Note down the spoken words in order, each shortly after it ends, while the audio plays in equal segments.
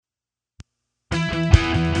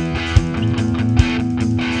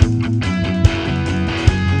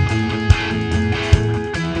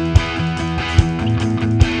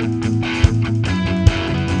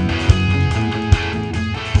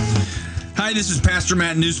Hi, this is Pastor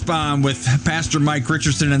Matt Nussbaum with Pastor Mike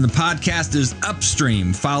Richardson, and the podcast is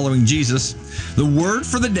Upstream, Following Jesus. The word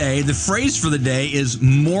for the day, the phrase for the day is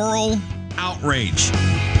moral outrage.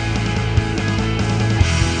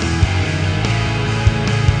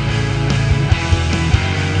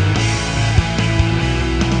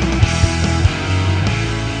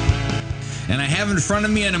 And I have in front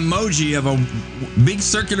of me an emoji of a big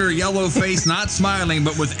circular yellow face, not smiling,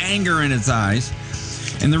 but with anger in its eyes.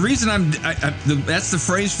 And the reason that's the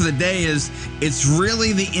phrase for the day is it's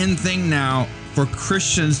really the in thing now for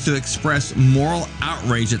Christians to express moral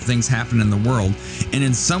outrage at things happen in the world. And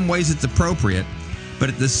in some ways it's appropriate, but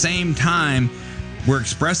at the same time, we're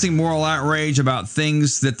expressing moral outrage about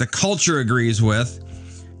things that the culture agrees with.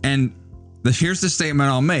 And here's the statement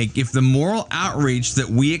I'll make. If the moral outrage that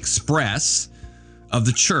we express of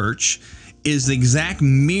the church is the exact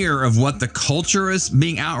mirror of what the culture is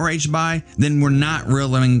being outraged by, then we're not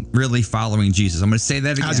really following Jesus. I'm going to say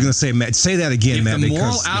that again. I was going to say, Matt, say that again, Matt. If the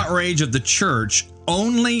moral outrage of the church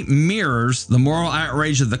only mirrors the moral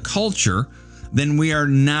outrage of the culture, then we are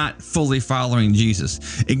not fully following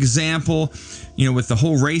Jesus. Example, with the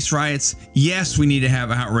whole race riots, yes, we need to have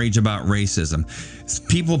outrage about racism.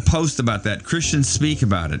 People post about that. Christians speak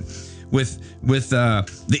about it. With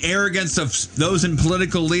the arrogance of those in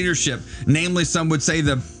political leadership, namely some would say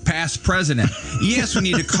the past president. Yes, we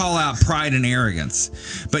need to call out pride and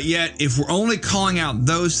arrogance. But yet, if we're only calling out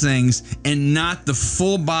those things and not the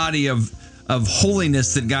full body of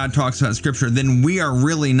holiness that God talks about in Scripture, then we are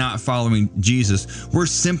really not following Jesus. We're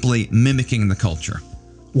simply mimicking the culture.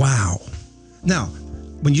 Wow. Now,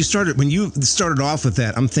 when you started off with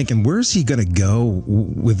that, I'm thinking, where's he going to go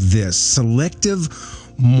with this? Selective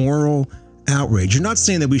moral outrage. You're not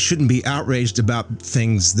saying that we shouldn't be outraged about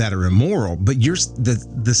things that are immoral, but you're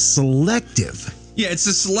the selective. Yeah, it's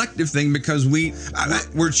a selective thing because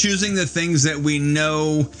we're choosing the things that we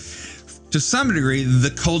know to some degree the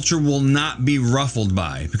culture will not be ruffled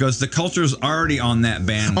by, because the culture is already on that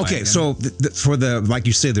bandwagon. Okay, so for like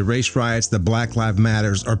you say, the race riots, the Black Lives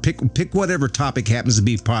Matters, or pick whatever topic happens to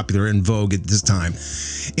be popular in vogue at this time,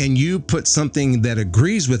 and you put something that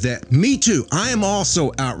agrees with that. Me too. I am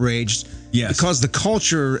also outraged. Yes. Because the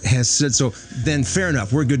culture has said so. Then fair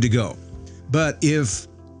enough, we're good to go. But if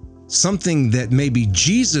something that maybe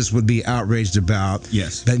Jesus would be outraged about,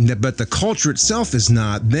 yes, but the culture itself is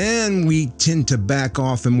not, then we tend to back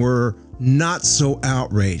off and we're not so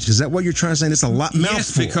outraged. Is that what you're trying to say? It's a lot mouthful.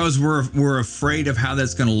 Yes, because we're afraid of how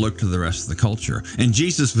that's going to look to the rest of the culture. And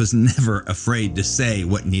Jesus was never afraid to say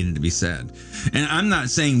what needed to be said. And I'm not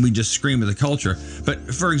saying we just scream at the culture,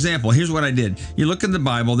 but for example, here's what I did. You look in the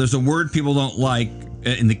Bible, there's a word people don't like.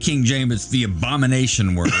 In the King James, it's the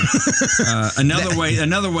abomination word.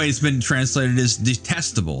 Another way it's been translated is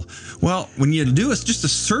detestable. Well, when you do just a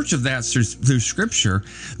search of that through Scripture,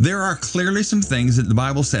 there are clearly some things that the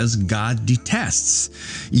Bible says God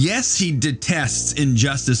detests. Yes, He detests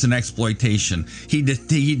injustice and exploitation. He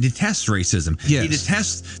detests racism. Yes. He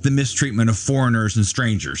detests the mistreatment of foreigners and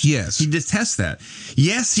strangers. Yes. He detests that.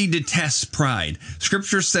 Yes, He detests pride.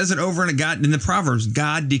 Scripture says it over and in the Proverbs,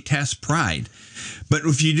 God detests pride. But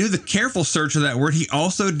if you do the careful search of that word, He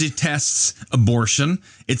also detests abortion.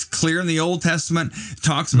 It's clear in the Old Testament. It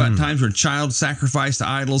talks about times where child sacrificed to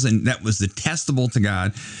idols, and that was detestable to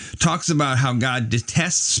God. Talks about how God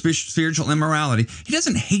detests spiritual immorality. He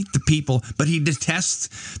doesn't hate the people, but He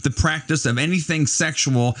detests the practice of anything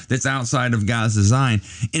sexual that's outside of God's design.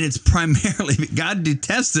 And it's primarily, God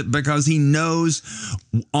detests it because He knows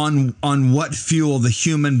on what fuel the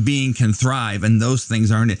human being can thrive, and those things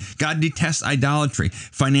aren't it. God detests idolatry,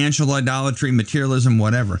 financial idolatry, materialism,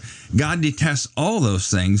 whatever. God detests all those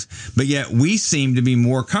things, but yet we seem to be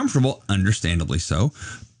more comfortable, understandably so,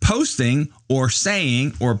 posting or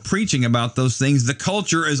saying or preaching about those things the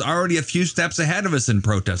culture is already a few steps ahead of us in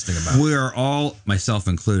protesting about. We are all, myself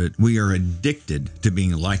included, we are addicted to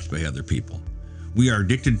being liked by other people. We are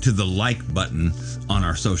addicted to the like button on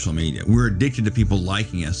our social media. We're addicted to people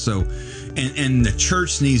liking us. So, and the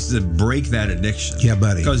church needs to break that addiction. Yeah,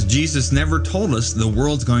 buddy. Because Jesus never told us the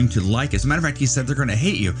world's going to like us. As a matter of fact, He said they're going to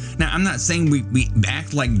hate you. Now, I'm not saying we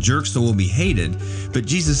act like jerks so we'll be hated, but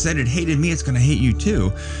Jesus said it hated me, it's going to hate you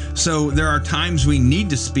too. So there are times we need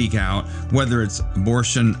to speak out, whether it's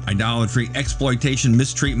abortion, idolatry, exploitation,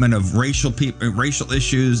 mistreatment of racial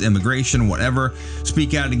issues, immigration, whatever.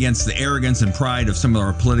 Speak out against the arrogance and pride of some of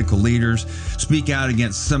our political leaders. Speak out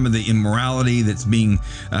against some of the immorality that's being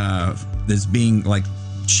like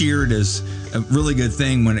cheered as a really good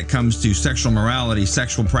thing when it comes to sexual morality,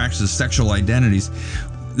 sexual practices, sexual identities.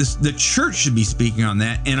 The church should be speaking on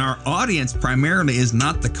that, and our audience primarily is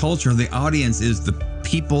not the culture. The audience is the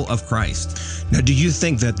people of Christ. Now, do you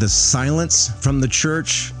think that the silence from the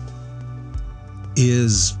church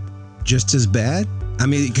is just as bad? I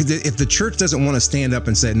mean, because if the church doesn't want to stand up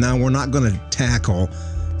and say, no, we're not going to tackle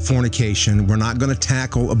fornication, we're not going to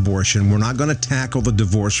tackle abortion, we're not going to tackle the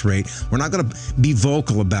divorce rate, we're not going to be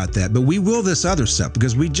vocal about that, but we will this other stuff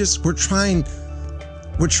because we're trying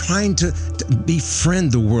to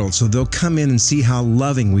befriend the world so they'll come in and see how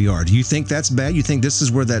loving we are. Do you think that's bad? You think this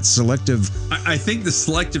is where that selective... I think the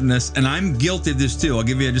selectiveness, and I'm guilty of this too. I'll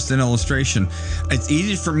give you just an illustration. It's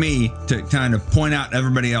easy for me to kind of point out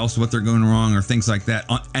everybody else what they're going wrong or things like that,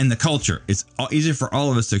 and the culture. It's easy for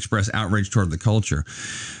all of us to express outrage toward the culture.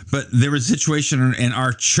 But there was a situation in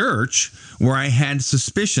our church where I had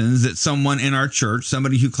suspicions that someone in our church,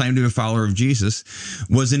 somebody who claimed to be a follower of Jesus,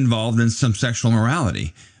 was involved in some sexual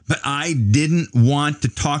immorality. But I didn't want to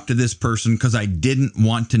talk to this person because I didn't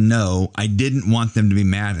want to know. I didn't want them to be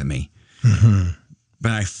mad at me. Mm-hmm.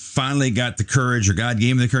 But I finally got the courage, or God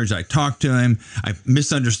gave me the courage. I talked to him. I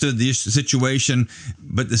misunderstood the situation,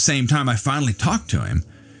 but at the same time, I finally talked to him.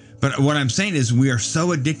 But what I'm saying is we are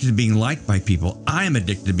so addicted to being liked by people. I am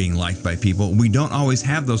addicted to being liked by people. We don't always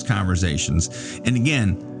have those conversations. And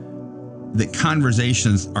again, the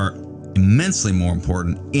conversations are immensely more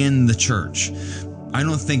important in the church. I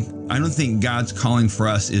don't think God's calling for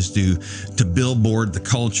us is to billboard the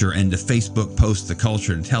culture and to Facebook post the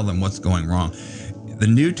culture and tell them what's going wrong. The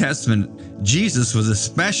New Testament, Jesus was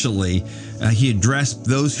especially, he addressed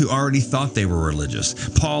those who already thought they were religious.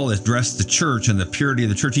 Paul addressed the church and the purity of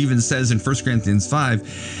the church. He even says in 1 Corinthians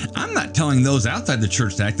 5, I'm not telling those outside the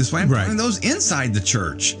church to act this way. I'm telling those inside the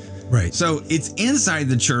church. Right. So it's inside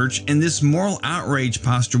the church, and this moral outrage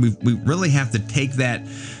posture, we really have to take that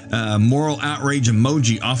moral outrage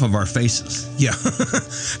emoji off of our faces. Yeah,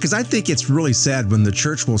 because I think it's really sad when the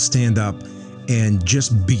church will stand up and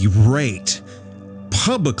just berate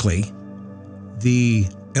publicly the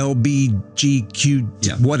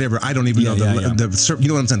LBGQ, whatever. I don't even know the you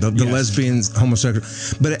know what I'm saying, the lesbians, homosexual,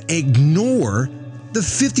 but ignore the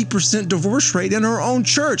 50% divorce rate in our own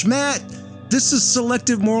church. Matt, this is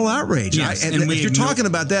selective moral outrage. Yes, and if you're talking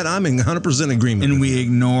about that, I'm in 100% agreement. And we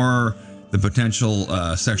ignore the potential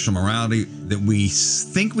sexual morality that we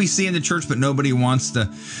think we see in the church, but nobody wants to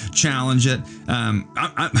challenge it.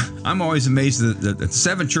 I'm always amazed that the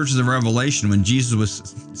 7 churches of Revelation, when Jesus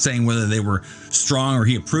was saying whether they were strong or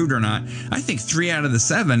he approved or not, I think 3 out of the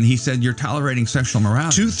 7, he said, you're tolerating sexual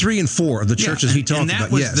morality. 2, 3, and 4 of the churches he talked about.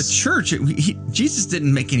 And that was the church. Jesus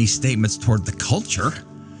didn't make any statements toward the culture.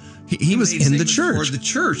 He was in the church. Toward the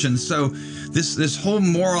church. And so this whole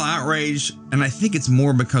moral outrage, and I think it's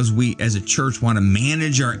more because we as a church want to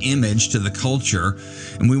manage our image to the culture,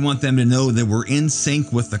 and we want them to know that we're in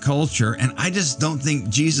sync with the culture. And I just don't think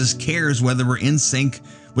Jesus cares whether we're in sync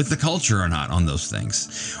with the culture or not on those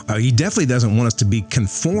things. He definitely doesn't want us to be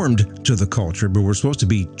conformed to the culture, but we're supposed to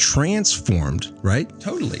be transformed, right?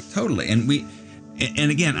 Totally.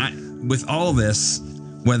 And again, with all this,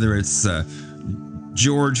 whether it's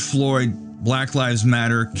George Floyd, Black Lives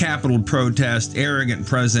Matter, Capitol protest, arrogant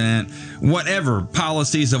president, whatever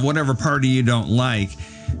policies of whatever party you don't like,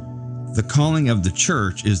 the calling of the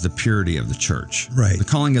church is the purity of the church. Right. The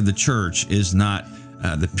calling of the church is not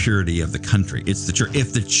the purity of the country. It's the church.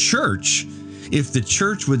 If the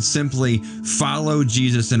church would simply follow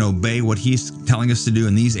Jesus and obey what he's telling us to do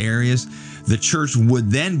in these areas, the church would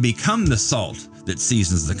then become the salt that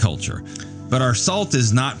seasons the culture. But our salt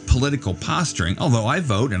is not political posturing, although I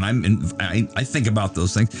vote and I think about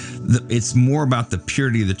those things. It's more about the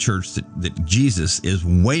purity of the church that Jesus is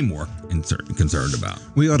way more concerned about.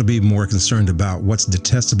 We ought to be more concerned about what's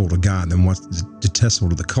detestable to God than what's detestable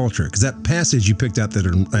to the culture. Because that passage you picked out that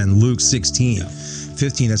in Luke 16,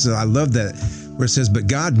 15, I love that, where it says, but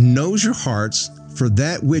God knows your hearts, for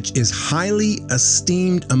that which is highly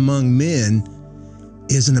esteemed among men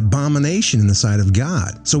is an abomination in the sight of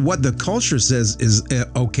God. So what the culture says is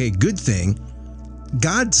okay, good thing,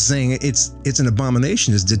 God's saying it's an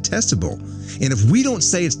abomination, it's detestable. And if we don't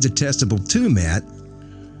say it's detestable too, Matt,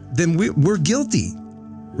 then we're guilty,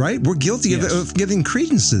 right? We're guilty of giving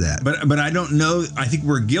credence to that. But I don't know. I think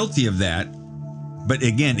we're guilty of that. But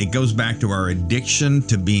again, it goes back to our addiction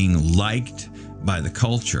to being liked by the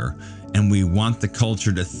culture. And we want the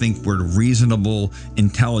culture to think we're reasonable,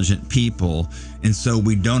 intelligent people. And so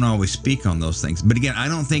we don't always speak on those things. But again, I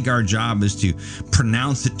don't think our job is to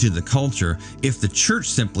pronounce it to the culture. If the church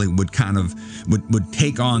simply would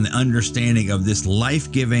take on the understanding of this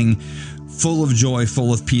life-giving, full of joy,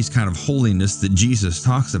 full of peace kind of holiness that Jesus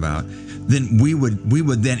talks about, then we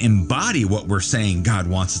would then embody what we're saying God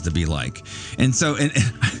wants us to be like. And so, and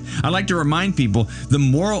I like to remind people, the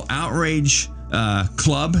moral outrage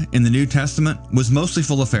club in the New Testament was mostly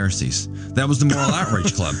full of Pharisees. That was the moral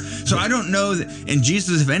outrage club. So I don't know that, and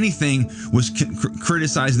Jesus, if anything, was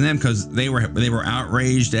criticizing them because they were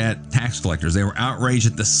outraged at tax collectors. They were outraged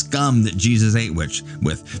at the scum that Jesus ate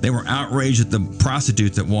with. They were outraged at the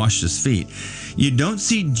prostitutes that washed his feet. You don't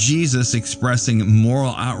see Jesus expressing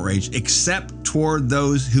moral outrage except toward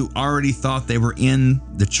those who already thought they were in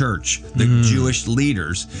the church, the Jewish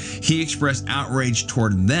leaders. He expressed outrage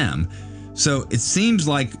toward them. So it seems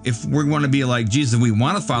like if we're going to be like Jesus, we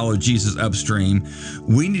want to follow Jesus upstream,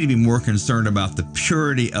 we need to be more concerned about the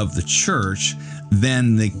purity of the church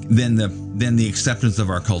than the acceptance of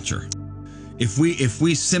our culture. If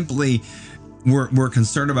we simply we're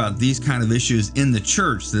concerned about these kind of issues in the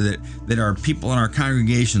church, that our people in our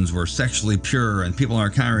congregations were sexually pure, and people in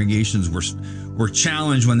our congregations were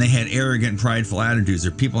challenged when they had arrogant, prideful attitudes,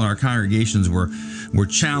 or people in our congregations were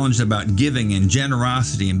challenged about giving and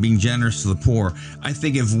generosity and being generous to the poor. I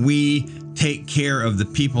think if we take care of the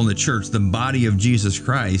people in the church, the body of Jesus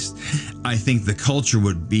Christ, I think the culture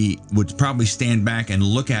would probably stand back and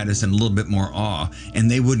look at us in a little bit more awe, and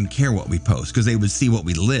they wouldn't care what we post because they would see what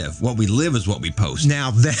we live. What we live is what we post.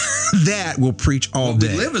 Now that will preach all day.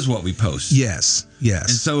 What we live is what we post. Yes. And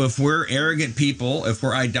so if we're arrogant people, if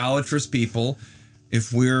we're idolatrous people,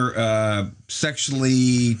 if we're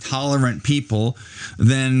sexually tolerant people,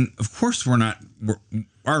 then of course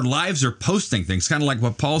our lives are posting things, kind of like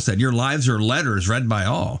what Paul said. Your lives are letters read by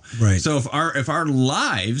all. Right. So if our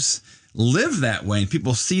lives live that way, and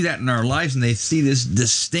people see that in our lives, and they see this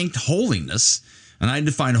distinct holiness, and I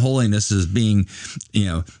define holiness as being,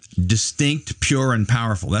 distinct, pure, and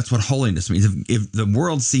powerful. That's what holiness means. If the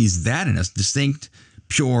world sees that in us, distinct,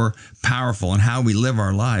 pure, powerful, and how we live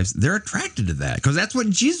our lives, they're attracted to that because that's what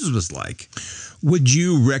Jesus was like. Would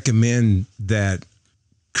you recommend that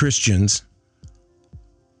Christians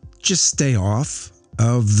just stay off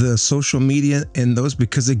of the social media and those?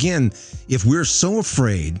 Because again, if we're so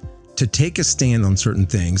afraid to take a stand on certain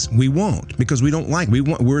things, we won't, because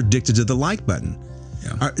we're addicted to the like button.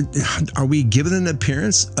 Yeah. Are we given an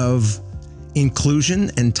appearance of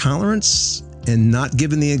inclusion and tolerance, and not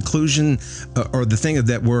given the inclusion or the thing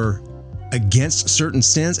that we're against certain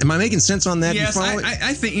sins? Am I making sense on that? Yes,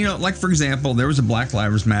 I think, like, for example, there was a Black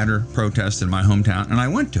Lives Matter protest in my hometown, and I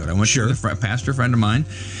went to it. I went to a pastor friend of mine,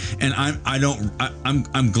 and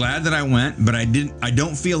I'm glad that I went, but I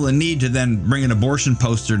don't feel the need to then bring an abortion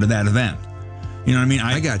poster to that event. You know what I mean?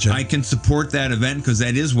 I got you. I can support that event because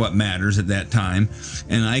that is what matters at that time,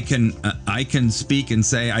 and I can speak and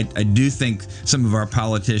say I do think some of our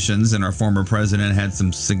politicians and our former president had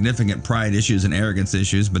some significant pride issues and arrogance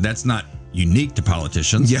issues, but that's not unique to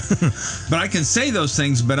politicians. Yeah. But I can say those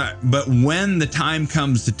things, but when the time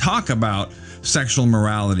comes to talk about sexual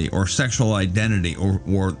morality or sexual identity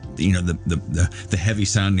or the heavy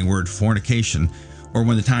sounding word fornication, or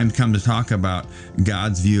when the time comes to talk about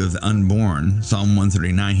God's view of the unborn, Psalm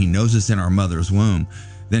 139, he knows us in our mother's womb,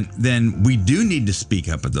 then we do need to speak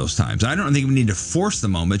up at those times. I don't think we need to force the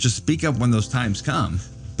moment, just speak up when those times come.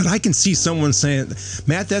 But I can see someone saying,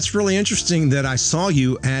 Matt, that's really interesting that I saw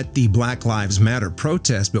you at the Black Lives Matter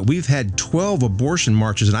protest, but we've had 12 abortion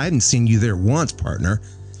marches and I hadn't seen you there once, partner.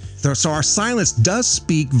 So our silence does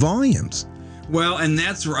speak volumes. Well, and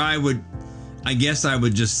that's where I guess I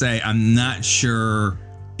would just say I'm not sure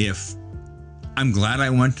if I'm glad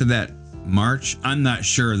I went to that march. I'm not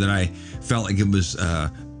sure that I felt like it was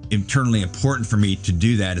internally important for me to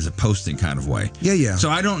do that as a posting kind of way. Yeah.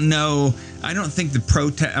 So I don't know. I don't think the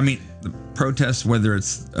protests, whether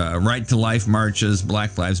it's Right to Life marches,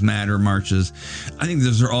 Black Lives Matter marches, I think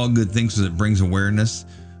those are all good things because it brings awareness.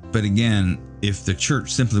 But again, if the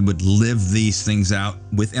church simply would live these things out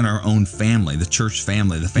within our own family, the church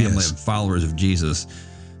family, the family of followers of Jesus,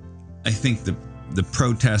 I think the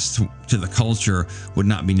protests to the culture would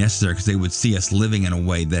not be necessary because they would see us living in a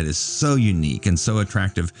way that is so unique and so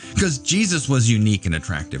attractive, because Jesus was unique and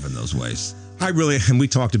attractive in those ways. And we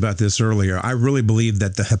talked about this earlier, I really believe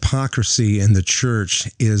that the hypocrisy in the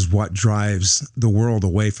church is what drives the world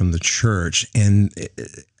away from the church. And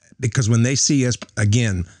because when they see us,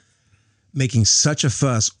 again, making such a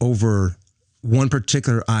fuss over one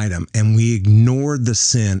particular item and we ignore the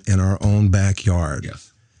sin in our own backyard.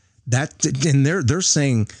 Yes. And they're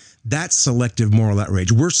saying that's selective moral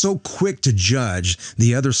outrage. We're so quick to judge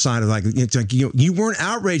the other side of you weren't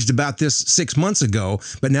outraged about this 6 months ago,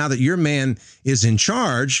 but now that your man is in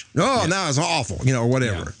charge, now it's awful, or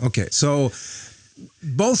whatever. Yeah. Okay. So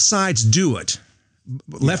both sides do it.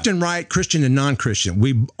 Left and right, Christian and non-Christian.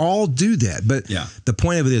 We all do that. But the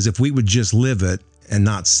point of it is, if we would just live it and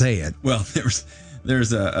not say it. Well,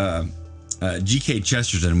 there's G.K.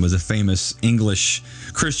 Chesterton was a famous English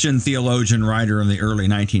Christian theologian writer in the early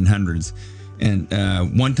 1900s.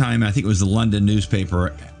 And one time, I think it was the London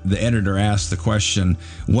newspaper, the editor asked the question,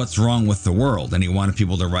 "What's wrong with the world?" And he wanted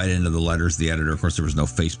people to write into the letters. The editor, of course, there was no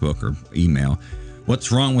Facebook or email.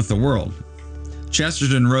 "What's wrong with the world?"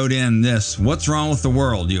 Chesterton wrote in this: "What's wrong with the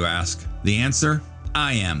world, you ask? The answer,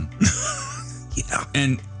 I am." Yeah.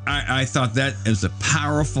 And I thought that is a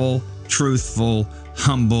powerful, truthful,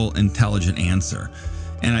 humble, intelligent answer.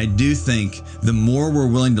 And I do think the more we're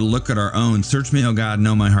willing to look at our own, search me, O God,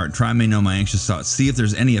 know my heart, try me, know my anxious thoughts, see if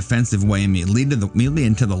there's any offensive way in me, lead me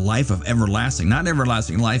into the life of everlasting, not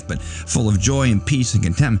everlasting life, but full of joy and peace and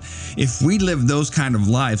contempt. If we live those kind of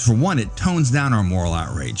lives, for one, it tones down our moral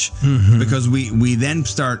outrage, because we then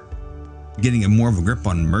start getting more of a grip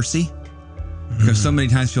on mercy. Because so many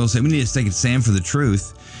times people say, we need to take a stand for the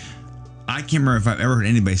truth. I can't remember if I've ever heard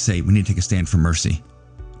anybody say, we need to take a stand for mercy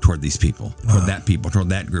toward these people, toward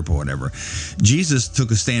that group or whatever. Jesus took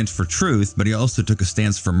a stance for truth, but he also took a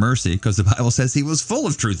stance for mercy, because the Bible says he was full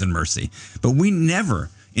of truth and mercy. But we never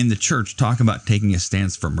in the church talk about taking a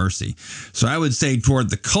stance for mercy. So I would say toward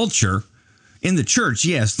the culture in the church,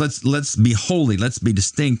 yes, let's be holy, let's be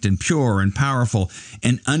distinct and pure and powerful,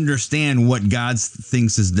 and understand what God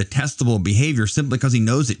thinks is detestable behavior simply because he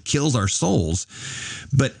knows it kills our souls.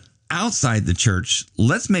 But outside the church,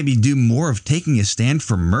 let's maybe do more of taking a stand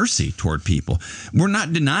for mercy toward people. We're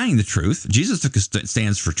not denying the truth. Jesus took a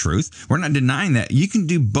stance for truth. We're not denying that. You can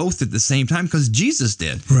do both at the same time, because Jesus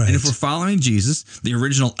did. Right. And if we're following Jesus, the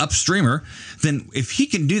original upstreamer, then if he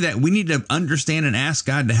can do that, we need to understand and ask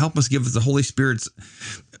God to help us, give us the Holy Spirit's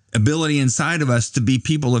ability inside of us to be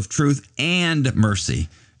people of truth and mercy.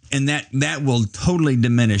 And that will totally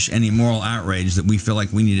diminish any moral outrage that we feel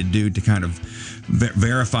like we need to do to kind of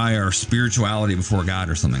verify our spirituality before God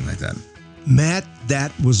or something like that. Matt,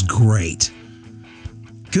 that was great.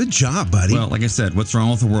 Good job, buddy. Well, like I said, what's wrong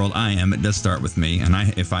with the world? I am. It does start with me. And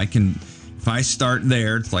if I start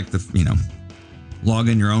there, it's like log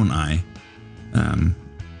in your own eye.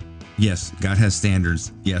 Yes, God has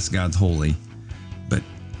standards. Yes, God's holy. But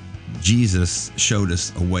Jesus showed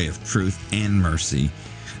us a way of truth and mercy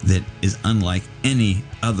that is unlike any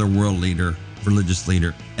other world leader, religious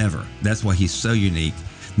leader ever. That's why he's so unique.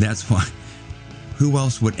 That's why, who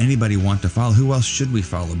else would anybody want to follow? Who else should we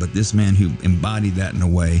follow but this man who embodied that in a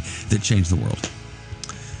way that changed the world?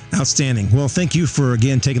 Outstanding. Well, thank you for,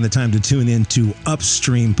 again, taking the time to tune in to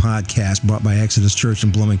Upstream Podcast, brought by Exodus Church in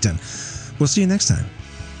Bloomington. We'll see you next time.